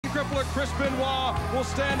crippler Chris Benoit will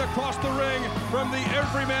stand across the ring from the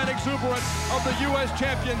everyman exuberance of the U.S.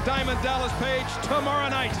 champion Diamond Dallas Page tomorrow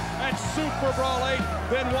night at Super Brawl 8.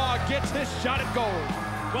 Benoit gets his shot at gold.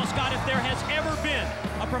 Well, Scott, if there has ever been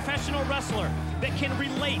a professional wrestler that can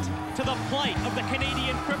relate to the plight of the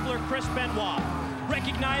Canadian crippler Chris Benoit,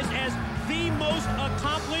 recognized as the most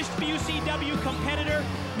accomplished WCW competitor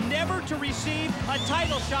never to receive a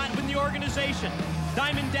title shot in the organization,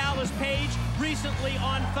 Diamond Dallas Page recently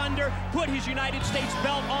on Thunder put his United States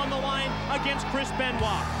belt on the line against Chris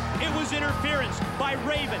Benoit. It was interference by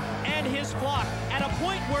Raven and his flock at a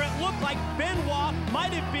point where it looked like Benoit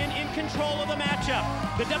might have been in control of the matchup.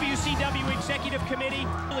 The WCW Executive Committee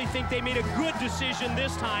really think they made a good decision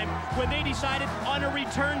this time when they decided on a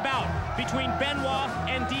return bout between Benoit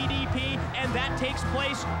and DDP, and that takes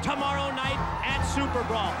place tomorrow night at Super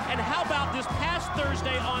Brawl. And how about this past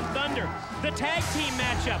Thursday on Thunder, the tag team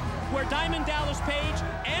matchup where Diamond Dallas Page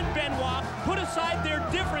and Benoit put aside their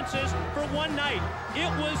differences for one night. It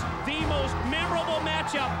was the most memorable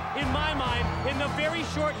matchup, in my mind, in the very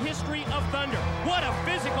short history of Thunder. What a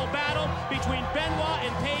physical battle between Benoit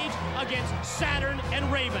and Page against Saturn and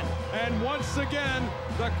Raven. And once again,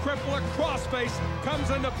 the crippler crossface comes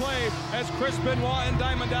into play as Chris Benoit and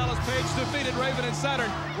Diamond Dallas Page defeated Raven and Saturn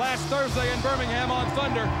last Thursday in Birmingham on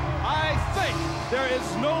Thunder. I think there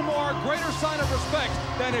is no more greater sign of respect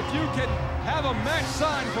than if you can have a match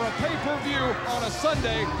signed for a pay-per-view on a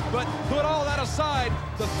Sunday, but put all that aside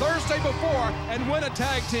the Thursday before and win a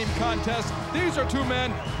tag team contest. These are two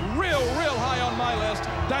men real high on my list,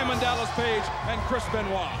 Diamond Dallas Page and Chris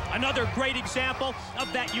Benoit. Another great example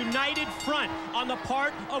of that united front on the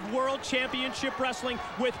part of World Championship Wrestling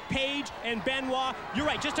with Page and Benoit. You're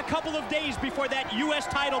right, just a couple of days before that U.S.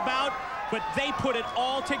 title bout, but they put it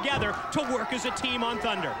all together to work as a team on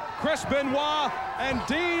Thunder. Chris Benoit and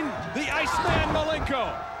Dean the Iceman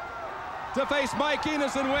Malenko to face Mike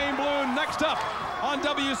Enos and Wayne Bloom next up on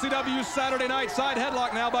WCW Saturday Night. Side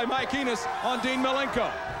headlock now by Mike Enos on Dean Malenko.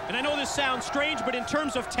 And I know this sounds strange, but in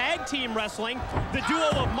terms of tag team wrestling, the duo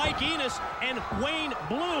of Mike Enos and Wayne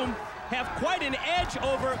Bloom have quite an edge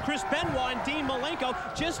over Chris Benoit and Dean Malenko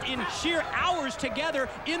just in sheer hours together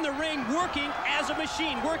in the ring, working as a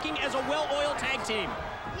machine, working as a well-oiled tag team.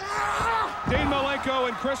 Dean Malenko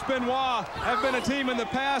and Chris Benoit have been a team in the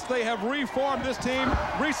past. They have reformed this team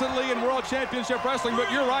recently in World Championship Wrestling,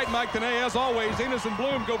 but you're right, Mike Tenay, as always, Enos and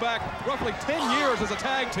Bloom go back roughly 10 years as a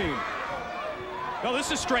tag team. Well,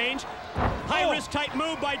 this is strange. High-risk type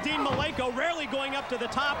move by Dean Malenko, rarely going up to the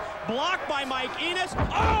top. Blocked by Mike Enos.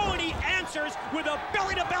 Oh, and he answers with a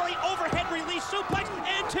belly-to-belly overhead release suplex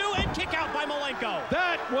and two, and kick out by Malenko.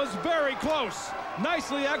 That was very close.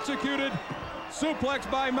 Nicely executed. Suplex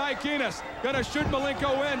by Mike Enos. Gonna shoot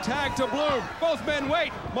Malenko in, tag to Bloom. Both men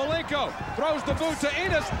wait. Malenko throws the boot to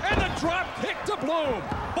Enos and the drop kick to Bloom.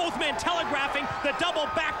 Both men telegraphing the double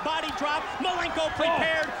back body drop. Malenko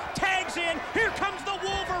prepared, tags in. Here comes the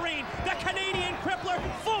Wolverine, the Canadian crippler,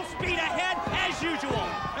 full speed ahead as usual.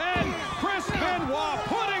 And Chris Benoit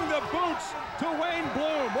putting the boots to Wayne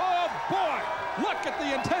Bloom. Oh boy, look at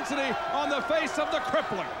the intensity on the face of the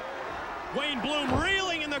crippler. Wayne Bloom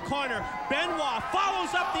reeling in the corner. Benoit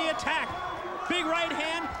follows up the attack. Big right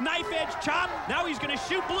hand, knife edge chop. Now he's gonna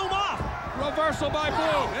shoot Bloom off. Reversal by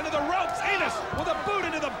Bloom into the ropes. Enos with a boot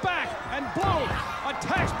into the back, and Bloom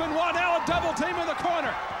attacks Benoit. Now a double team in the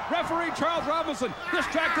corner. Referee Charles Robinson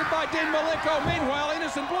distracted by Dean Malenko. Meanwhile,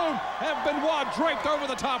 Enos and Bloom have Benoit draped over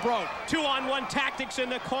the top rope. 2-on-1 tactics in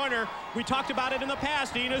the corner. We talked about it in the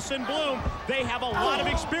past. Enos and Bloom, they have a lot of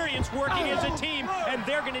experience working as a team, and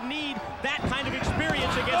they're going to need that kind of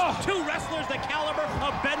experience against two wrestlers the caliber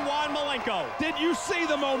of Benoit and Malenko. Did you see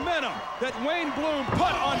the momentum that Wayne Bloom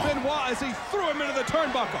put on Benoit as he threw him into the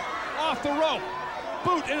turnbuckle? Off the rope.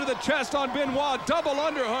 Boot into the chest on Benoit. Double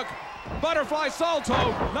underhook. Butterfly salto,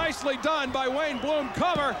 nicely done by Wayne Bloom.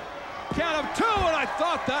 Cover, count of two, and I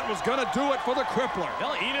thought that was gonna do it for the crippler.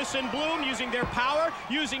 Well, Enos and Bloom using their power,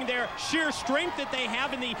 using their sheer strength that they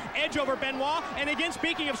have in the edge over Benoit, and again,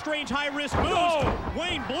 speaking of strange high-risk moves,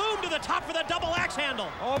 Wayne Bloom to the top for the double axe handle.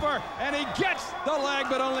 Over, and he gets the leg,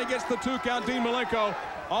 but only gets the 2 count. Dean Malenko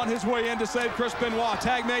on his way in to save Chris Benoit.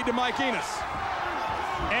 Tag made to Mike Enos.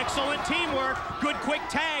 Excellent teamwork, good quick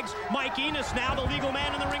tags. Mike Enos now the legal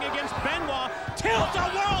man in the ring against Benoit.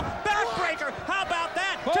 Tilt-a-whirl backbreaker, how about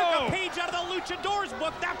that? Took a page out of the Luchadors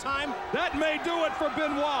book that time. That may do it for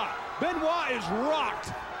Benoit. Benoit is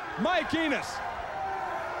rocked. Mike Enos.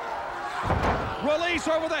 Release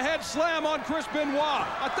over the head slam on Chris Benoit.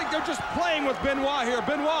 I think they're just playing with Benoit here.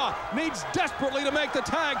 Benoit needs desperately to make the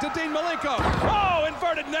tag to Dean Malenko. Oh! Oh,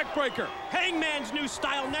 inverted neck breaker. Hangman's new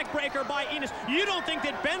style neck breaker by Enos. You don't think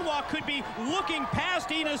that Benoit could be looking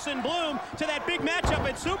past Enos and Bloom to that big matchup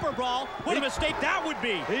at Super Brawl? What a mistake that would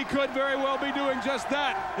be. He could very well be doing just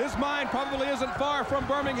that. His mind probably isn't far from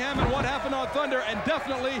Birmingham and what happened on Thunder, and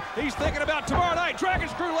definitely he's thinking about tomorrow night. Dragon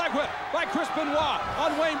screw leg whip by Chris Benoit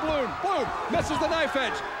on Wayne Bloom. Bloom misses the knife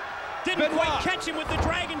edge. Didn't quite catch him with the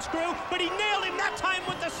dragon screw, but he nailed him that time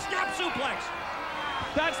with the snap suplex.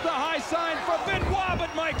 That's the high sign for Benoit,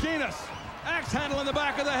 but Mike Enos. Axe handle in the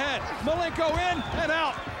back of the head. Malenko in and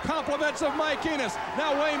out. Compliments of Mike Enos.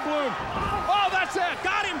 Now Wayne Bloom. Oh, that's it.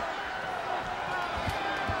 Got him.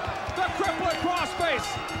 The crippler crossface.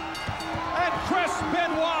 And Chris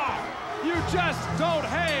Benoit. You just don't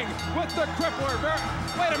hang with the crippler.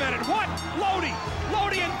 Wait a minute. What?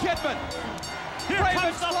 Lodi and Kidman. Here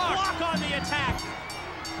comes the block on the attack.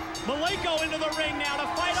 Malenko into the ring now to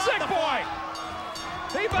fight off the boy.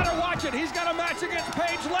 He better watch it. He's got a match against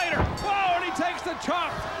Page later. Whoa, and he takes the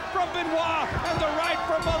chop from Benoit and the right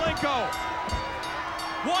from Malenko.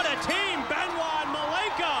 What a team, Benoit and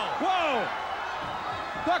Malenko. Whoa.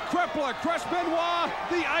 The crippler, Chris Benoit,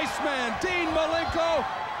 the Iceman, Dean Malenko,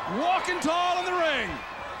 walking tall in the ring.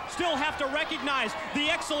 Still have to recognize the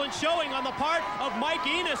excellent showing on the part of Mike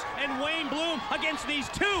Enos and Wayne Bloom against these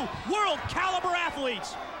two world-caliber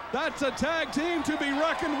athletes. That's a tag team to be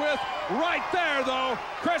reckoned with right there, though.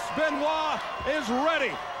 Chris Benoit is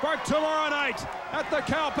ready for tomorrow night at the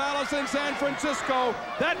Cow Palace in San Francisco.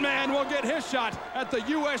 That man will get his shot at the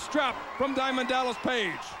U.S. strap from Diamond Dallas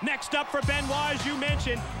Page. Next up for Benoit, as you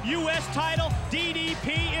mentioned, U.S. title,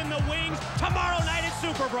 DDP in the wings, tomorrow night at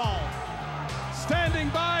Super Brawl. Standing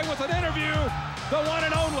by with an interview, the one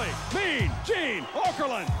and only Mean Gene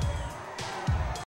Okerlund.